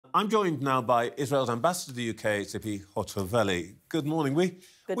I'm joined now by Israel's ambassador to the UK, Tzipi Hotovely. Good morning. We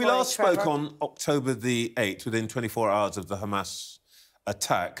last spoke on October the 8th, within 24 hours of the Hamas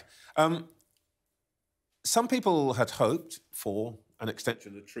attack. Some people had hoped for an extension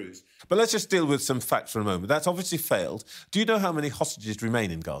of the truce. But let's just deal with some facts for a moment. That's obviously failed. Do you know how many hostages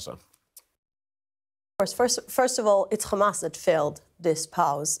remain in Gaza? First of all, it's Hamas that failed this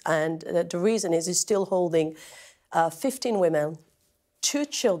pause. And the reason is he's still holding 15 women, 2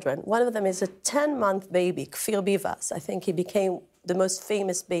 children. One of them is a 10-month baby, Kfir Bivas. I think he became the most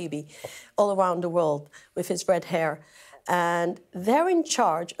famous baby all around the world with his red hair. And they're in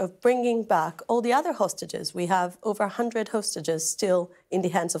charge of bringing back all the other hostages. We have over 100 hostages still in the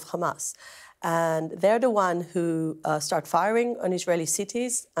hands of Hamas. And they're the one who start firing on Israeli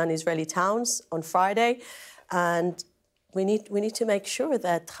cities and Israeli towns on Friday. And we need to make sure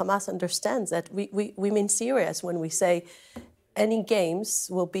that Hamas understands that we mean serious when we say any games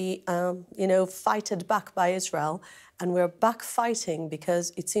will be, fighted back by Israel. And we're back fighting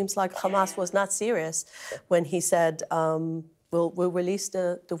because it seems like Hamas was not serious when he said, we'll release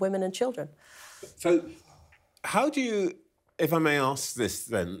the women and children. So how do you, if I may ask this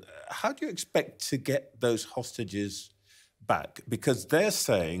then, how do you expect to get those hostages back? Because they're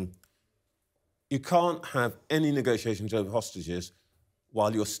saying you can't have any negotiations over hostages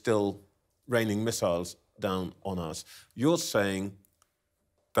while you're still raining missiles down on us. You're saying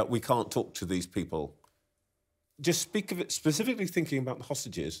that we can't talk to these people. Just speak of it, specifically thinking about the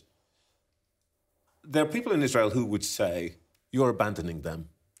hostages. There are people in Israel who would say you're abandoning them.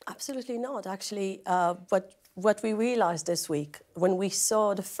 Absolutely not. Actually, what we realized this week, when we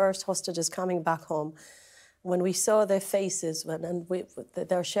saw the first hostages coming back home, when we saw their faces,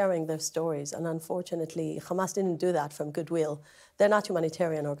 they're sharing their stories, and unfortunately, Hamas didn't do that from goodwill. They're not a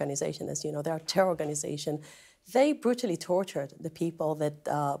humanitarian organization, as you know. They're a terror organization. They brutally tortured the people that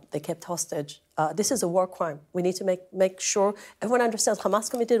they kept hostage. This is a war crime. We need to make sure everyone understands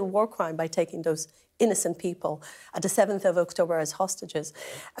Hamas committed a war crime by taking those innocent people at the 7th of October as hostages.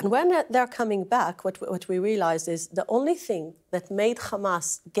 And when they're coming back, what we realized is the only thing that made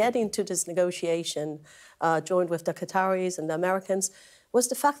Hamas get into this negotiation, joined with the Qataris and the Americans, was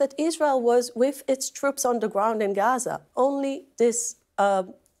the fact that Israel was with its troops on the ground in Gaza. Only this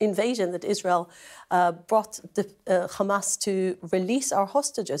invasion that Israel brought the Hamas to release our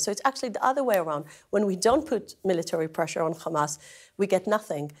hostages. So it's actually the other way around. When we don't put military pressure on Hamas, we get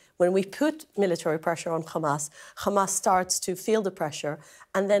nothing. When we put military pressure on Hamas, Hamas starts to feel the pressure,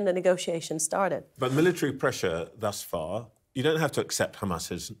 and then the negotiation started. But military pressure thus far, you don't have to accept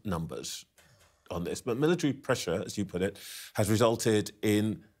Hamas's numbers on this, but military pressure, as you put it, has resulted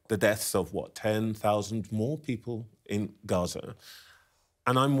in the deaths of, 10,000 more people in Gaza.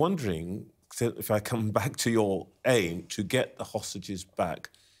 And I'm wondering, if I come back to your aim to get the hostages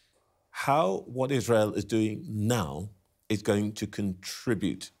back, how what Israel is doing now is going to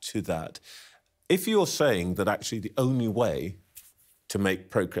contribute to that. If you're saying that actually the only way to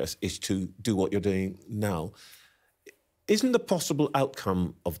make progress is to do what you're doing now, isn't the possible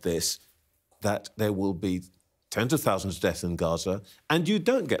outcome of this that there will be tens of thousands of deaths in Gaza and you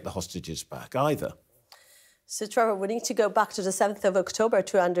don't get the hostages back either? So, Trevor, we need to go back to the 7th of October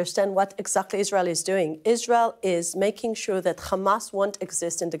to understand what exactly Israel is doing. Israel is making sure that Hamas won't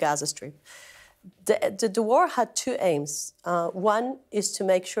exist in the Gaza Strip. The war had 2 aims. One is to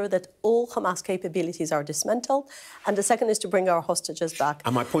make sure that all Hamas capabilities are dismantled, and the second is to bring our hostages back.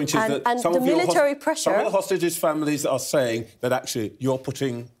 And my point is that some of the hostages' families are saying that actually you're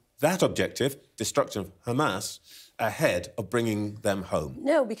putting that objective, destruction of Hamas, ahead of bringing them home.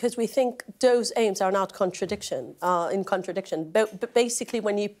 No, because we think those aims are not in contradiction. But basically,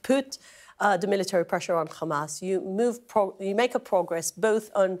 when you put the military pressure on Hamas, you make a progress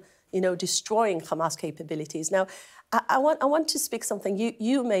both on destroying Hamas capabilities. Now, I want to speak something.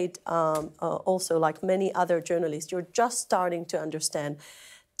 You made also, like many other journalists, you're just starting to understand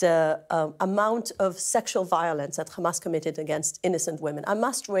the amount of sexual violence that Hamas committed against innocent women. I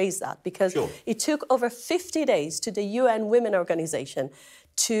must raise that because It took over 50 days to the UN Women Organization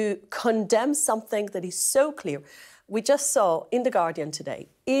to condemn something that is so clear. We just saw in The Guardian today,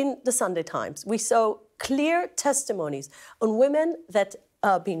 in the Sunday Times, we saw clear testimonies on women that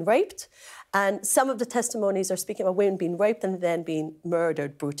are being raped, and some of the testimonies are speaking about women being raped and then being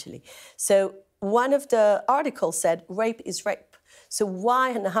murdered brutally. So one of the articles said, rape is rape. So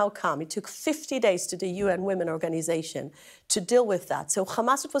why and how come it took 50 days to the UN Women Organization to deal with that? So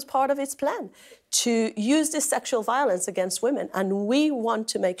Hamas, it was part of its plan to use this sexual violence against women. And we want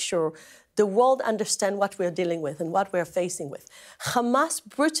to make sure the world understand what we're dealing with and what we're facing with. Hamas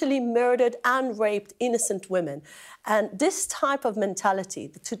brutally murdered and raped innocent women. And this type of mentality,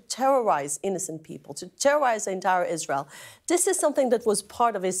 to terrorize innocent people, to terrorize the entire Israel, this is something that was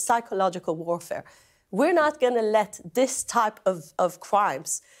part of his psychological warfare. We're not going to let this type of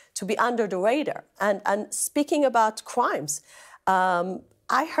crimes to be under the radar. And speaking about crimes,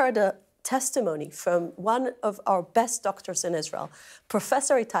 I heard a testimony from one of our best doctors in Israel,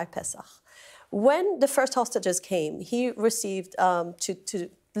 Professor Itai Pesach. When the first hostages came, he received to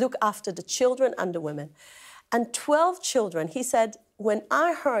look after the children and the women. And 12 children, he said, when I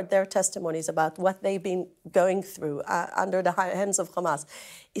heard their testimonies about what they've been going through under the hands of Hamas,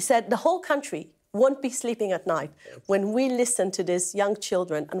 he said the whole country won't be sleeping at night when we listen to these young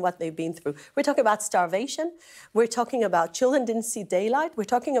children and what they've been through. We're talking about starvation. We're talking about children didn't see daylight.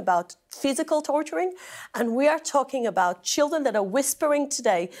 We're talking about physical torturing. And we are talking about children that are whispering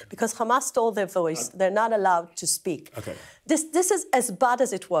today because Hamas stole their voice. They're not allowed to speak. Okay. This is as bad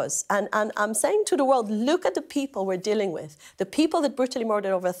as it was. And I'm saying to the world, look at the people we're dealing with, the people that brutally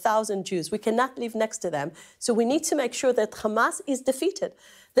murdered over 1,000 Jews. We cannot live next to them. So we need to make sure that Hamas is defeated.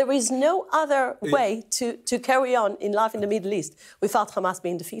 There is no other way to carry on in life in the Middle East without Hamas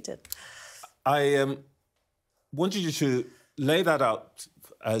being defeated. I wanted you to lay that out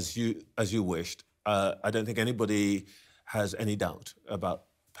as you wished. I don't think anybody has any doubt about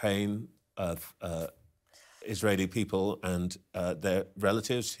pain of Israeli people and their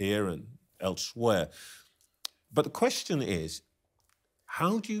relatives here and elsewhere. But the question is,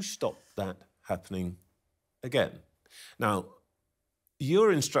 how do you stop that happening again? Now,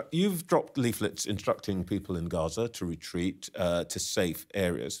 you've dropped leaflets instructing people in Gaza to retreat to safe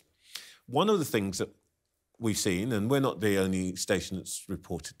areas. One of the things that we've seen, and we're not the only station that's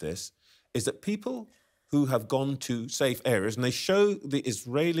reported this, is that people who have gone to safe areas, and they show the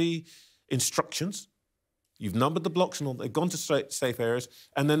Israeli instructions, you've numbered the blocks and all, they've gone to safe areas,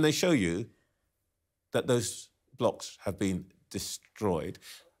 and then they show you that those blocks have been destroyed.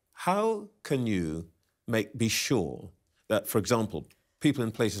 How can you be sure that, for example, people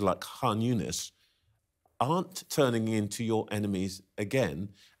in places like Khan Yunis aren't turning into your enemies again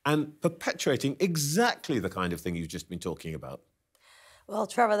and perpetuating exactly the kind of thing you've just been talking about? Well,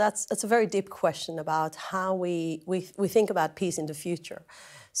 Trevor, that's a very deep question about how we think about peace in the future.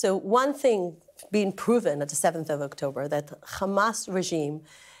 So one thing being proven at the 7th of October, that Hamas regime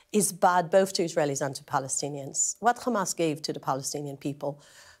is bad both to Israelis and to Palestinians. What Hamas gave to the Palestinian people,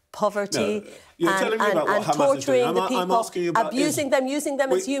 poverty and torturing the people, abusing them, using them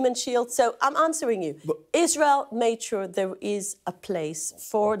as human shields. So I'm answering you. Israel made sure there is a place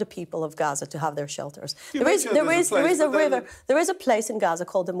for the people of Gaza to have their shelters. There is a place in Gaza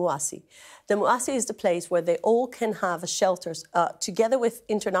called the Muasi. The Muasi is the place where they all can have shelters. Together with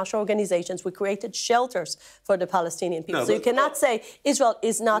international organizations, we created shelters for the Palestinian people. So you cannot say Israel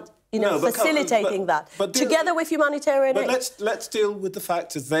is not facilitating that, together with humanitarian aid. But let's deal with the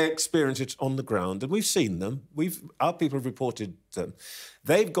fact that they experience it on the ground, and we've seen them. Our people have reported them.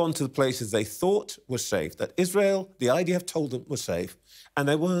 They've gone to the places they thought were safe, that Israel, the IDF told them were safe, and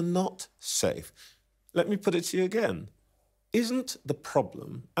they were not safe. Let me put it to you again. Isn't the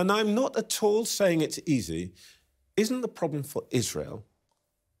problem, and I'm not at all saying it's easy, isn't the problem for Israel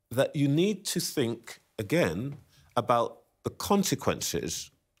that you need to think again about the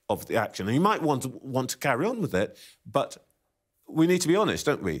consequences of the action? And you might want to carry on with it, but we need to be honest,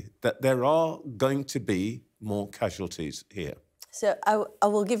 don't we, that there are going to be more casualties here. So I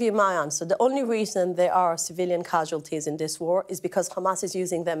will give you my answer. The only reason there are civilian casualties in this war is because Hamas is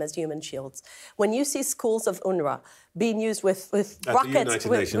using them as human shields. When you see schools of UNRWA being used with rockets, the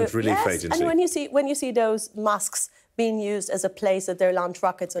United Nations Relief Agency, and when you see those mosques being used as a place that they launch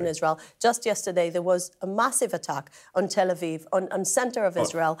rockets on Israel. Just yesterday, there was a massive attack on Tel Aviv, on center of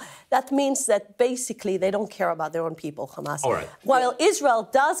Israel. That means that basically they don't care about their own people, Hamas. All right. While Israel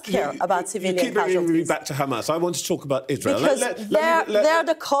does care about civilian casualties. You keep bringing me back to Hamas. I want to talk about Israel. Because they're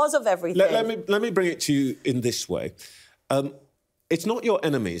the cause of everything. Let me bring it to you in this way. It's not your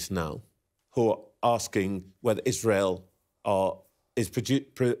enemies now who are asking whether Israel is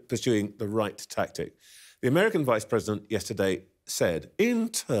pursuing the right tactic. The American Vice President yesterday said, in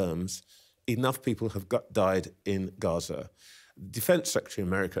terms, enough people have died in Gaza. Defense Secretary of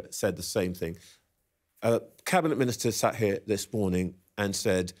America said the same thing. A cabinet minister sat here this morning and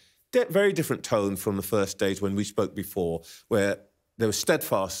said, very different tone from the first days when we spoke before, where there was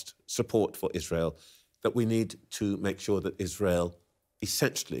steadfast support for Israel, that we need to make sure that Israel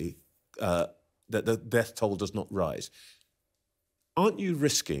essentially, that the death toll does not rise. Aren't you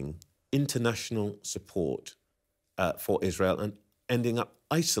risking international support for Israel and ending up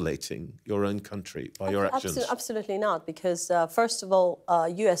isolating your own country by your actions? Absolutely not, because first of all,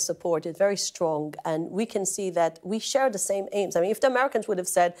 US support is very strong, and we can see that we share the same aims. I mean, if the Americans would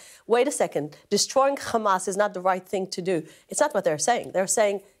have said, wait a second, destroying Hamas is not the right thing to do, it's not what they're saying. They're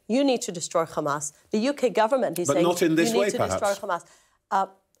saying, you need to destroy Hamas. The UK government is saying, not in this you need way, to perhaps. destroy Hamas.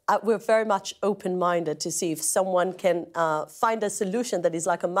 We're very much open-minded to see if someone can find a solution that is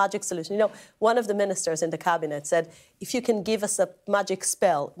like a magic solution. You know, one of the ministers in the cabinet said, if you can give us a magic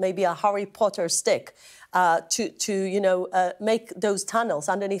spell, maybe a Harry Potter stick, to make those tunnels,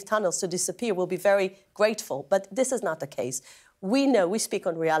 underneath tunnels, to disappear, we'll be very grateful. But this is not the case. We know, we speak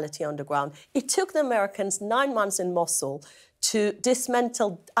on reality on the ground. It took the Americans 9 months in Mosul to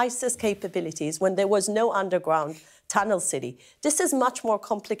dismantle ISIS capabilities when there was no underground tunnel city. This is much more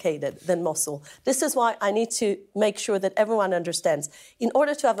complicated than Mosul. This is why I need to make sure that everyone understands. In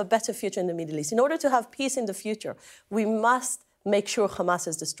order to have a better future in the Middle East, in order to have peace in the future, we must make sure Hamas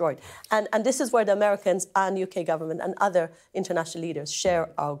is destroyed. And this is where the Americans and UK government and other international leaders share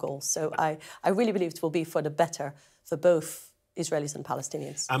our goals. So I really believe it will be for the better for both Israelis and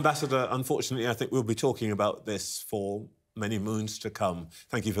Palestinians. Ambassador, unfortunately, I think we'll be talking about this for many moons to come.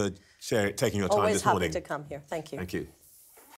 Thank you for taking your time this morning. Always happy to come here. Thank you. Thank you.